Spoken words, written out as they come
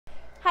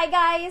Hi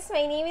guys,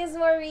 my name is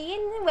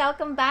Morin.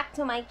 Welcome back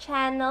to my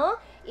channel.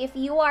 If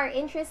you are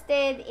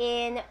interested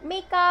in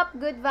makeup,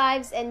 good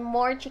vibes, and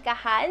more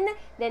chikahan,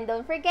 then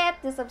don't forget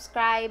to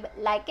subscribe,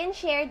 like, and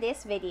share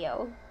this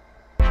video.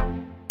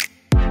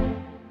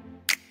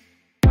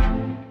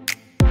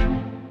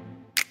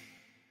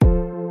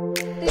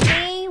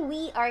 Today,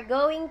 we are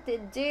going to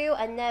do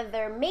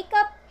another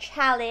makeup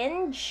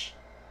challenge.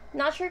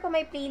 Not sure kung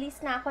may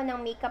playlist na ako ng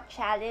makeup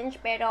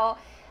challenge,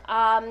 pero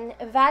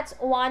that's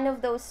one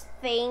of those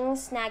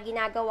things na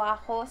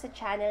ginagawa ko sa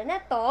channel na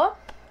to.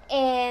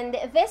 And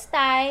this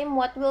time,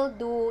 what we'll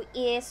do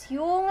is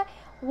yung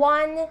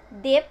one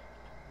dip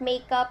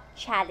makeup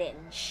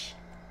challenge.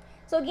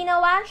 So,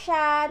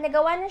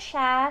 nagawa na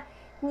siya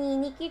ni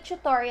Nikki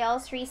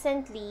Tutorials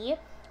recently.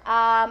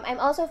 I'm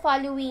also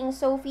following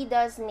Sophie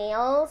Does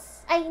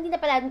Nails. Ay, hindi na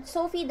pala.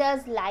 Sophie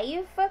Does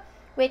Life,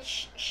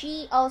 which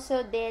she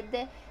also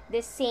did the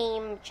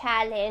same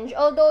challenge.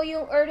 Although,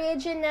 yung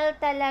original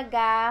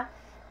talaga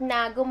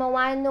na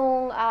gumawa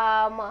nung,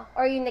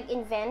 or yung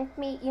nag-invent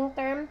yung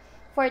term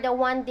for the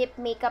one dip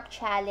makeup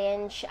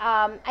challenge.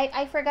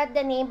 I forgot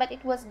the name, but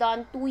it was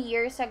done 2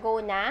 years ago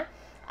na.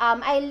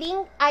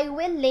 I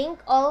will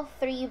link all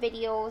 3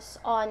 videos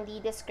on the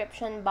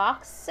description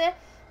box.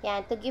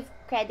 Yan, to give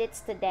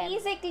credits to them.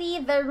 Basically,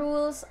 the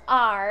rules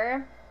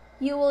are,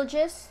 you will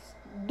just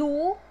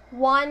do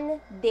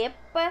one dip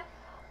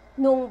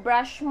nung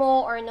brush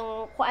mo or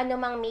nung kung ano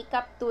mang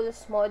makeup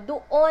tools mo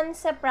doon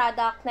sa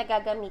product na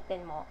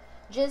gagamitin mo.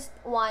 Just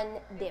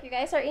one dip. If you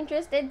guys are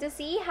interested to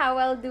see how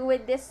I'll do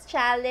with this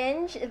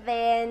challenge,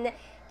 then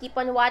keep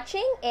on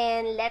watching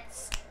and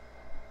let's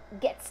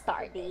get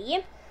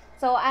started.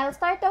 So, I'll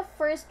start off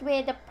first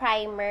with the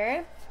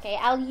primer. Okay,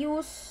 I'll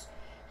use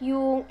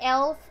yung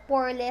e.l.f.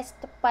 Poreless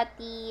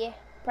Putty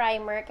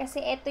Primer kasi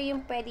ito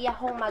yung pwede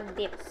akong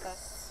mag-dip.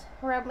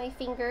 Rub my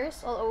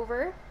fingers all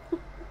over.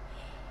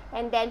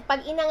 And then,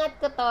 pag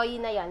inangat ko to,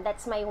 yun na yun.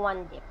 That's my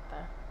one dip.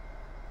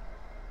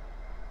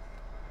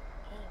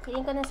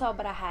 Feeling ko na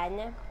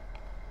sobrahan.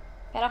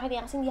 Pero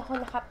kasi hindi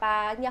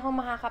ako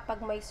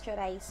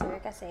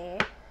makakapag-moisturizer kasi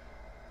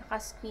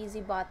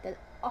naka-squeezy bottle.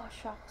 Oh,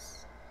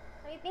 shucks.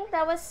 I think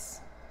that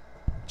was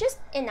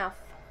just enough.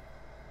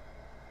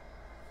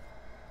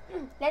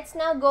 Let's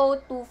now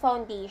go to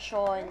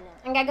foundation.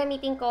 Ang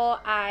gagamitin ko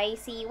ay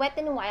si Wet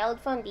n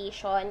Wild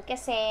foundation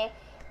kasi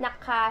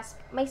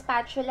may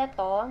spatula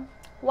to.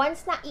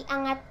 Once na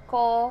iangat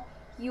ko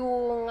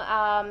yung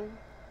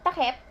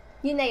takip,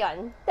 yun na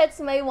yun. That's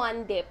my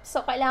one dip.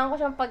 So, kailangan ko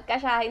siyang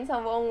pagkasyahin sa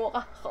buong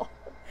mukha ko.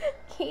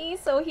 Okay,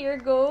 so here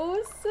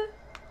goes.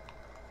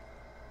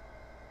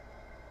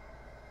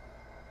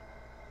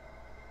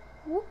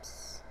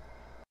 Whoops.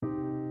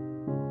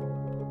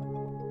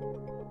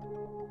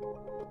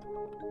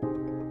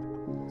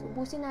 So,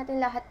 ubusin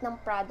natin lahat ng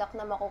product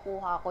na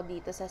makukuha ko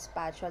dito sa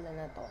spatula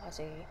na to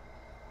kasi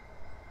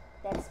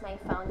that's my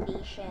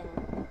foundation.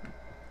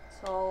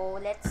 So,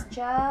 let's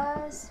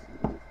just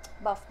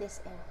buff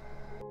this in. I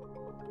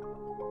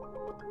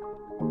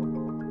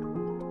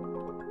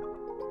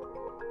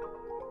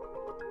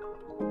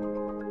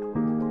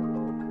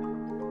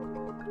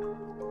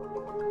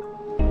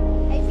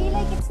feel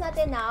like it's not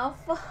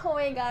enough. Oh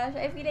my gosh,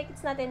 I feel like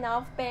it's not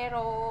enough,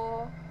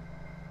 pero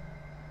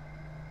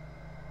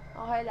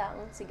okay lang.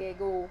 Sige,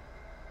 go.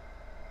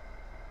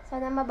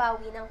 Sana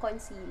mabawi ng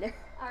concealer.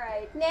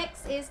 Alright,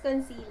 next is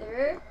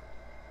concealer.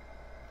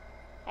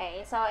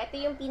 Okay, so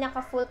ito yung pinaka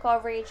full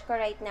coverage ko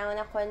right now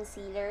na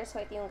concealer. So,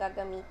 ito yung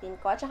gagamitin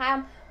ko.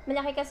 Tsaka,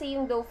 malaki kasi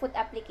yung doe foot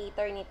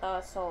applicator nito.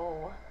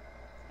 So,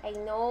 I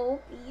know,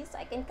 please,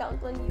 I can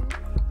count on you.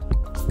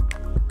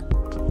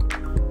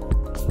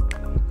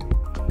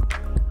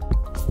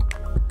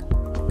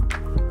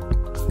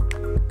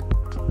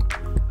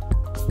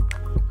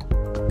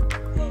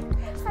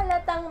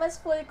 Halatang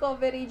mas full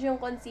coverage yung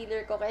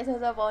concealer ko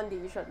kaysa sa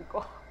foundation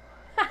ko.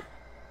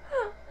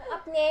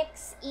 Up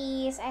next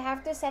is, I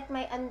have to set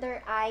my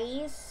under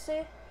eyes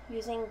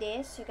using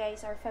this. You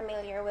guys are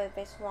familiar with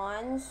this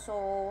one.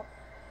 So,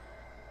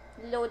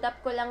 load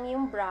up ko lang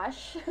yung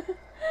brush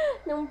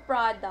ng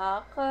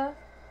product.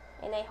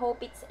 And I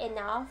hope it's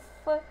enough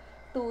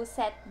to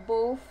set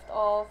both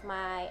of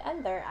my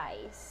under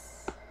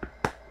eyes.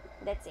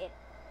 That's it.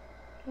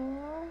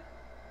 Here.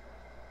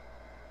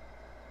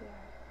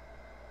 Here.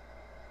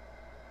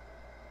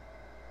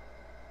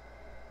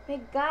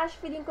 My gosh,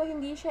 feeling ko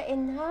hindi siya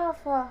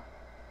enough.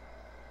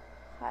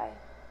 Okay.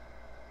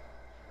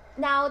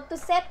 Now, to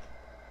set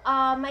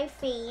my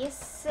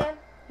face,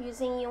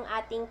 using yung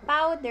ating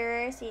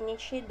powder,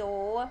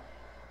 Sinishido,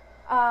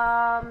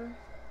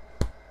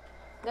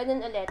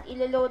 ganun ulit.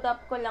 Ilo-load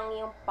up ko lang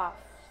yung puff.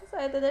 So,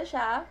 ito na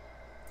siya.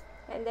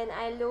 And then,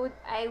 I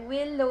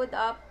will load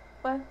up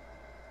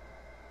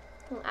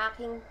yung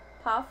aking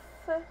puff.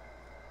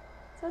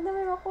 Sana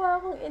may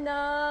makuha akong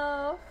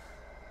enough.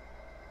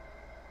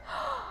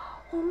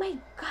 Oh my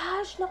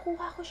gosh!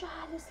 Nakuha ko siya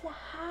halos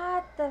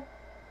lahat.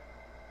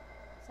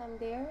 Some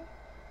there,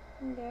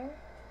 there,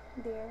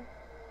 there,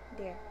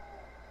 there.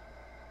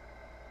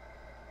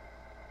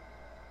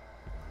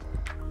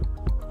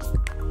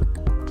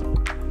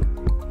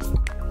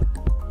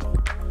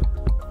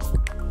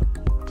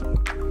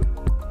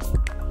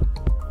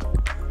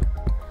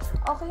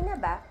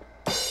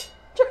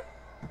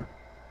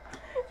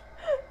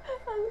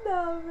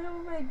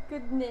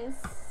 goodness.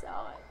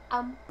 Okay.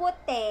 Ang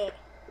puti.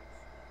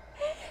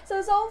 So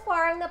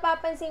far, ang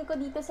napapansin ko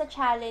dito sa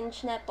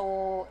challenge na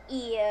to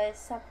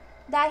is,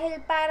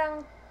 dahil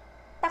parang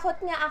takot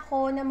nga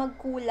ako na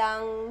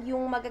magkulang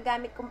yung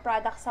magagamit kong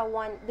product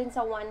dun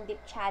sa one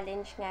dip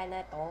challenge nga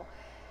na to.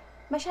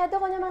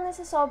 Masyado ko namang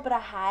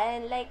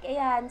nasasobrahan. Like,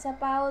 ayan, sa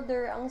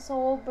powder, ang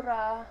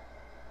sobra.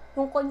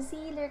 Yung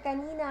concealer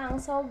kanina, ang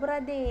sobra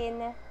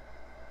din.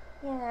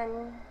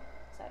 Yan.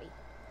 Sorry.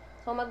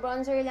 So,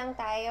 mag-bronzer lang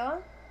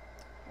tayo.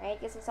 Right?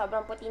 Kasi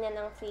sobrang puti na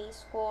ng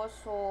face ko.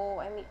 So,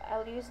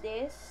 I'll use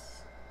this.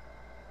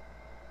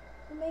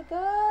 Oh my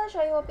gosh!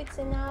 I hope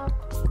it's enough.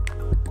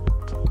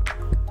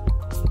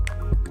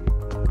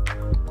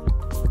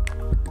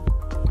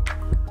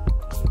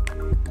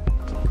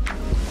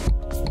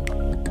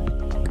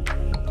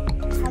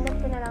 Halat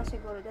ko na lang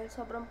siguro dahil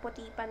sobrang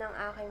puti pa ng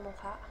aking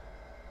mukha.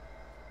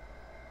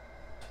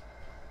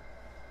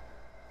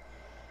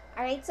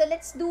 Alright, so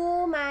let's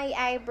do my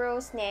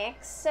eyebrows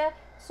next.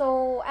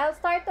 So, I'll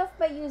start off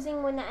by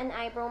using muna an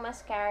eyebrow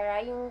mascara,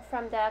 yung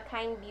from the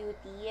Kind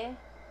Beauty.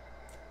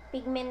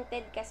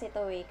 Pigmented kasi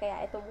to eh,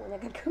 kaya ito muna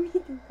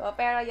gagamitin ko.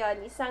 Pero yon,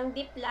 isang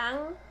dip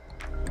lang.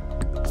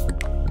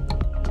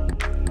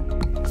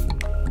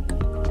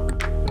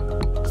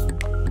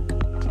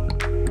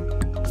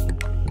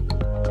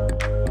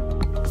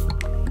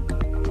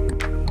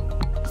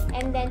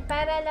 And then,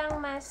 para lang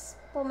mas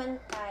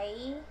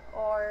pumantay,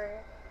 or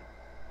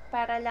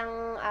para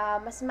lang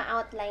mas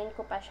ma-outline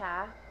ko pa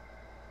siya.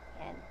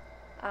 Yan.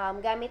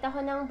 Gamit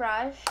ako ng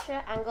brush,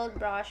 angled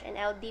brush, and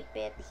I'll dip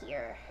it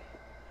here.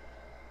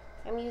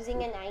 I'm using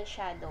an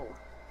eyeshadow.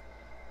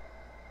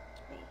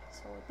 Okay,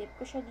 so dip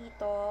ko siya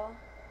dito.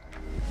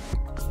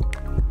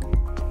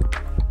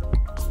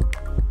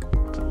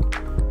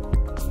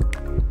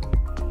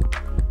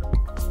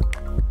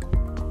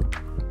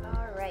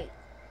 Alright.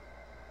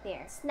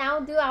 There.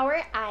 Now do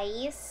our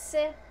eyes.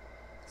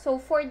 So,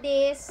 for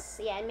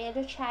this, yan,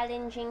 medyo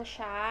challenging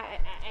siya.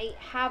 I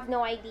have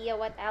no idea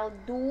what I'll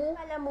do.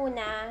 Alam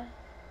muna,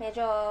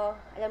 medyo,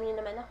 alam niyo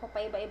naman ako,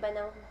 paiba-iba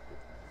ng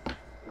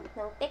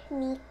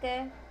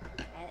technique.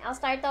 And I'll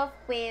start off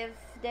with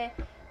the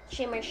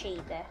shimmer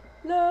shade.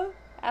 No.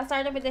 I'll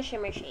start off with the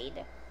shimmer shade.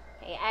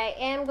 Okay, I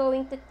am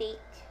going to take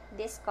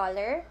this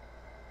color.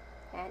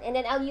 And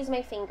then I'll use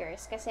my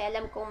fingers kasi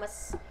alam kong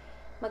mas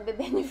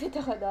magbe-benefit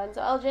ako doon.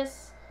 So, I'll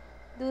just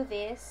do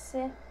this.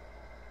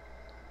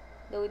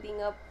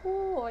 Loading up.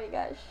 Oh my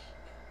gosh.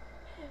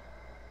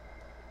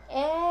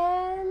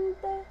 And,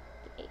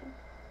 okay.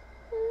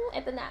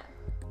 Ito na.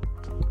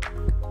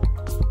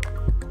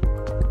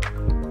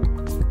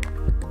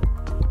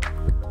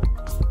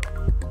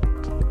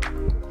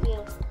 Okay.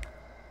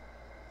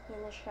 Yan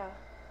na siya.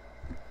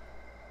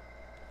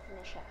 Yan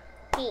na siya.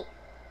 Okay.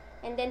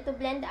 And then, to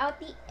blend out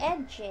the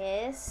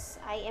edges,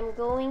 I am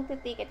going to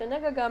take, ito,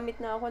 nagagamit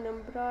na ako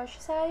ng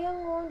brush.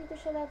 Sayang mo, dito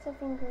siya lahat sa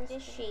fingers.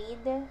 This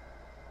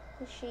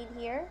shade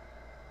here.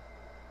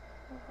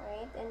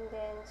 Alright, and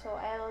then, so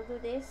I'll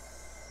do this.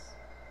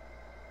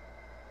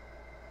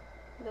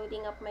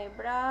 Loading up my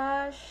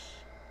brush.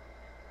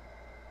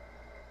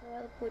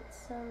 I'll put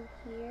some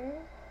here.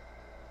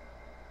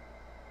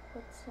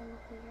 Put some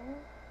here.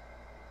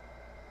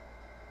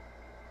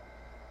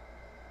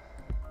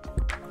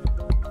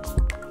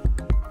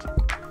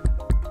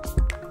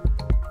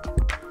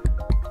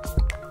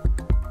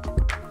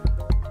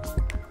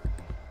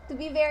 To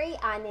be very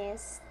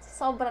honest,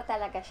 sobra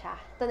talaga siya.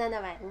 Ito na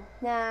naman.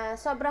 Na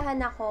sobrahan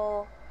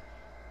ako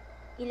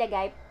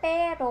ilagay.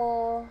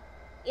 Pero,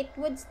 it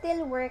would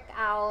still work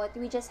out.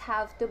 We just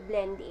have to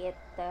blend it.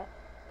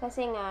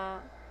 Kasi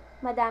nga,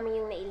 madami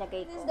yung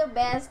nailagay ko. This is the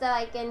best that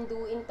I can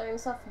do in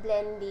terms of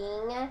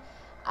blending.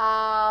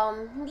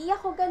 Hindi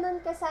ako ganun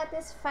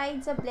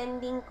ka-satisfied sa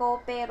blending ko.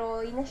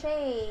 Pero, yun na siya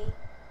eh.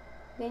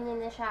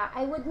 Ganyan na siya.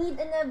 I would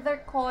need another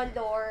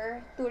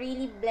color to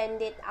really blend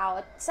it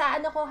out. Sa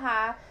ano ko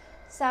ha,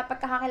 sa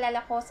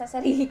pagkakakilala ko sa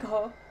sarili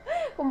ko,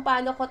 kung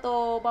paano ko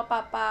to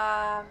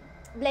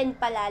mapapa-blend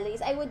palalo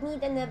is I would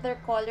need another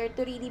color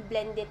to really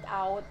blend it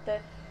out.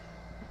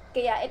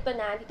 Kaya ito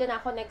na, dito na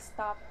ako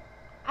nag-stop.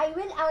 I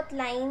will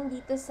outline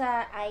dito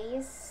sa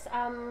eyes.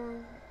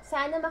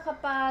 Sana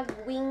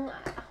makapag-wing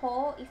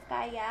ako if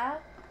kaya.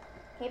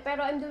 Okay,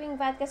 pero I'm doing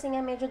that kasi nga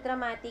medyo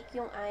dramatic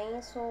yung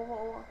eyes. So,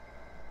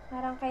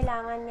 parang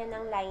kailangan niya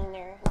ng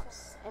liner.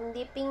 I'm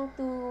dipping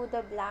to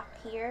the black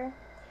here.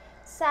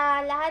 Sa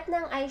lahat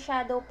ng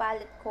eyeshadow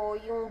palette ko,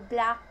 yung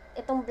black,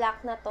 itong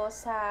black na to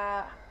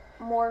sa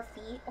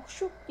Morphe. Oh,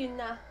 shoot, yun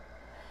na.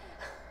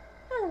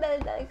 Ang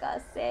dal-dal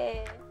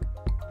kasi.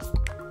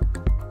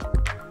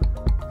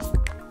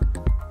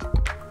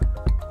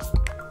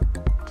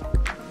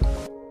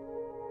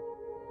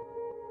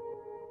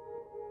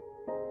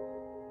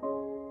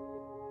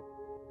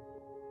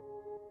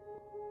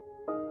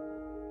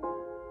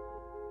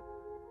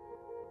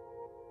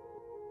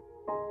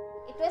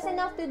 It was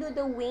enough to do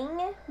the wing,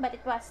 but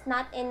it was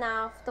not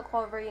enough to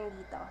cover yung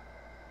dito.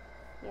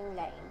 Yung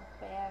line.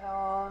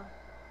 Pero,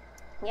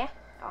 yeah,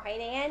 okay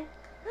na yan.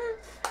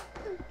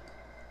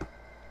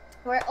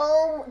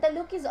 The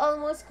look is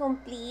almost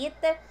complete.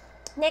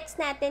 Next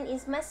natin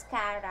is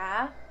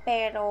mascara.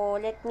 Pero,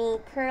 let me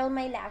curl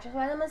my lashes.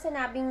 Wala naman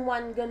sinabing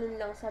one ganun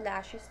lang sa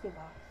lashes,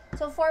 diba?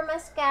 So, for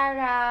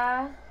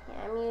mascara,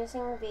 yeah, I'm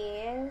using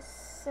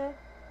this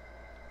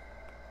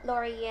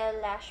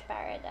L'Oreal Lash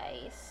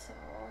Paradise. So,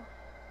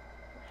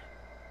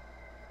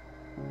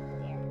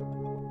 there.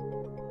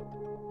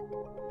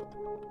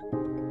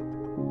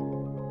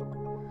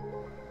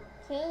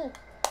 Okay.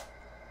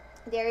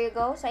 There you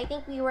go. So, I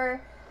think we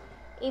were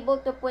able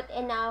to put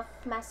enough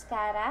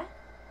mascara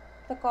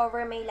to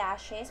cover my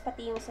lashes,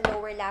 pati yung sa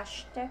lower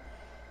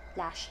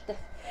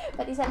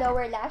pati sa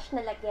lower lash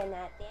na lagyan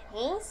natin.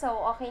 Okay, so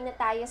okay na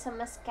tayo sa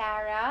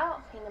mascara.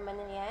 Okay naman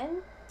na yan.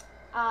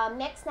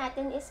 Next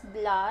natin is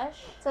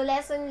blush. So,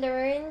 lesson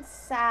learned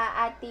sa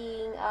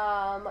ating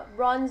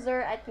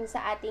bronzer at yung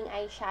sa ating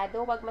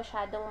eyeshadow. Wag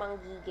masyadong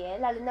manggigil,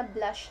 lalo na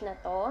blush na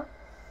to.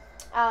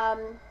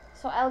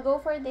 So, I'll go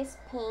for this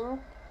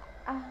pink.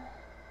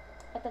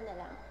 Ito na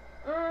lang.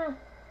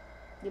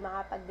 Di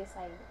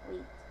makapag-decide.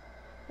 Wait.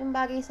 Yung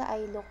bagay sa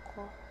eye look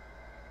ko.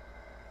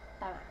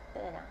 Tama. Ito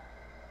na lang.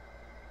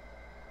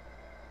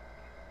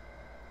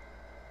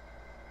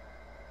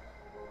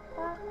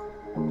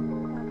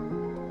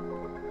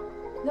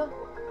 Look.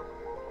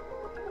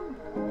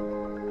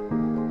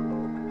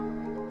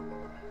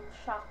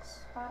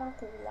 Shucks. Parang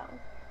kulang.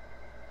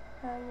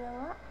 Kaya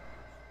nga.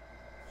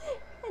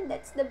 And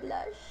that's the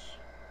blush.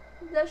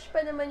 Blush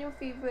pa naman yung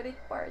favorite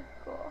part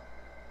ko.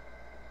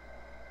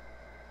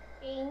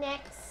 Okay,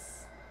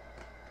 next.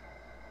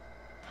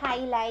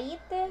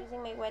 Highlight.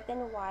 Using my Wet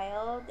n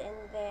Wild. And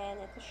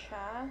then, ito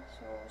siya.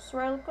 So,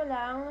 swirl ko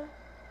lang.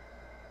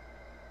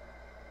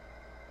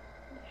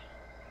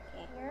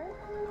 Okay, here.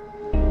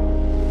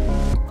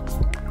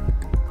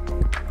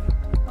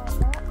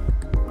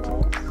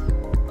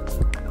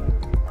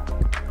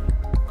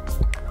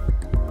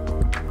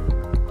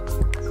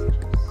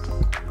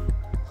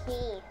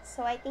 Okay,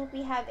 so I think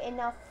we have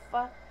enough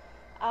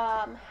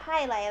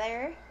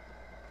highlighter.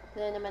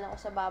 Doon naman ako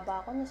sa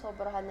baba ko.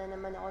 Nasobrahan na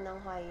naman ako ng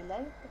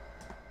highlight.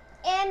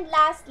 And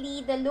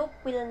lastly, the look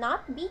will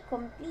not be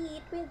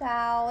complete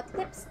without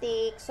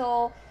lipstick.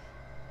 So,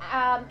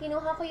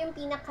 kinuha ko yung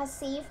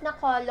pinaka-safe na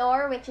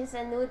color, which is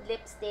a nude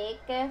lipstick.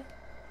 Okay.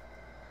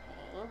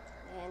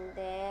 And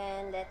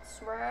then,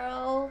 let's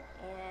swirl.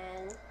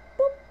 And,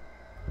 boop!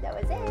 That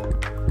was it.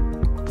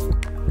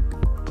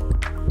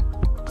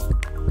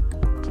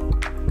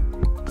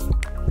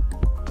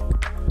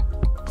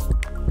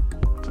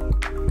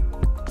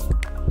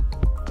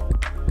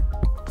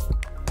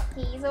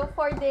 So,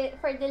 for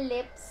the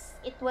lips,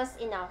 it was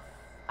enough.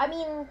 I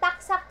mean,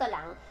 sakto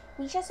lang.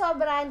 Hindi siya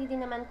sobra, hindi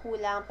din naman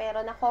kulang,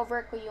 pero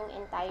na-cover ko yung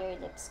entire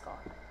lips ko.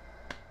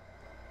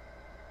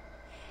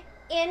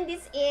 And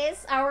this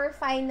is our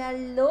final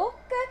look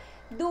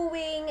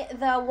doing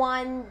the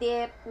one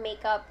dip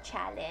makeup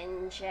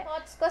challenge.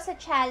 Thoughts ko sa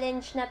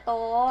challenge na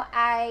to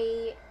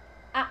ay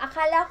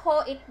akala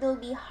ko it will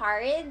be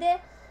hard.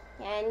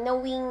 And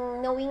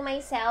knowing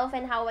myself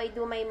and how I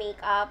do my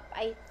makeup,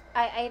 I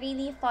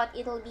really thought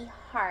it'll be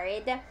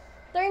hard.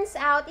 Turns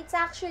out, it's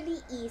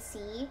actually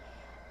easy.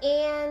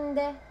 And,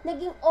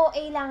 naging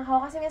OA lang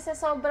ako. Kasi nga sa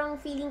sobrang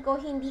feeling ko,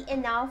 hindi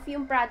enough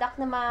yung product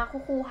na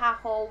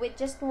makukuha ko with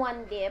just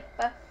one dip.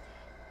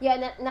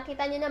 Yan,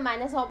 nakita nyo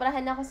naman,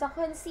 nasobrahan ako sa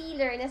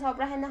concealer,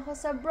 nasobrahan ako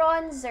sa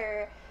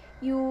bronzer.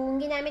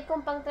 Yung ginamit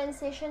kong pang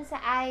transition sa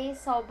eye,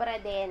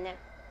 sobra din.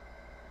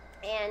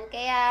 And,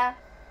 kaya,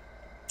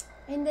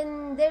 and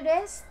then, the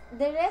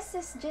rest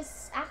is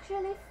just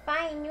actually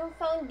fine. Yung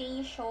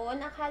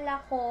foundation,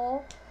 akala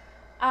ko,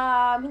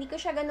 hindi ko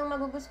siya ganung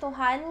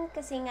magugustuhan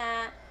kasi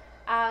nga,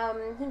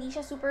 hindi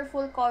siya super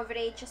full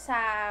coverage sa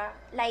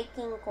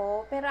liking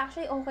ko. Pero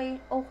actually,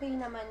 okay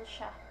naman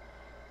siya.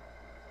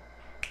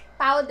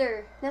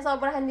 Powder.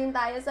 Nasobrahan din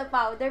tayo sa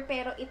powder,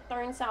 pero it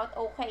turns out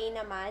okay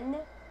naman.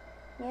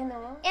 You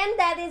know? And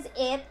that is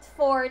it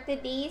for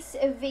today's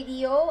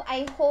video.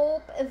 I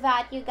hope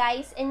that you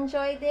guys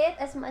enjoyed it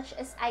as much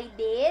as I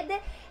did.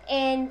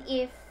 And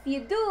if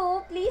you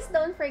do, please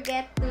don't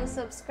forget to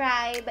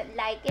subscribe,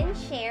 like, and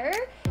share.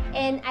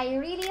 And I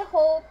really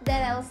hope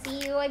that I'll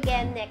see you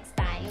again next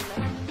time.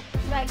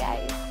 Bye,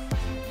 guys.